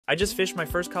I just fished my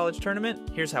first college tournament.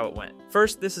 Here's how it went.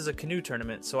 First, this is a canoe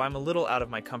tournament, so I'm a little out of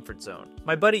my comfort zone.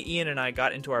 My buddy Ian and I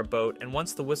got into our boat, and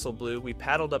once the whistle blew, we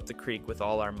paddled up the creek with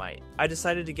all our might. I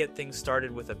decided to get things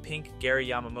started with a pink Gary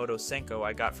Yamamoto Senko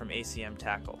I got from ACM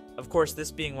Tackle. Of course,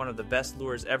 this being one of the best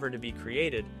lures ever to be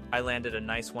created, I landed a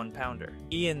nice 1-pounder.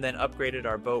 Ian then upgraded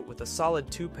our boat with a solid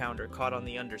 2-pounder caught on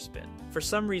the underspin. For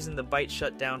some reason, the bite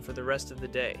shut down for the rest of the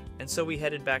day, and so we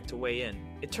headed back to weigh in.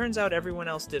 It turns out everyone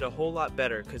else did a whole lot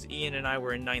better because Ian and I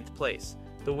were in 9th place,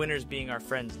 the winners being our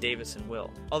friends Davis and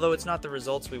Will. Although it's not the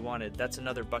results we wanted, that's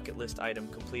another bucket list item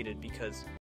completed because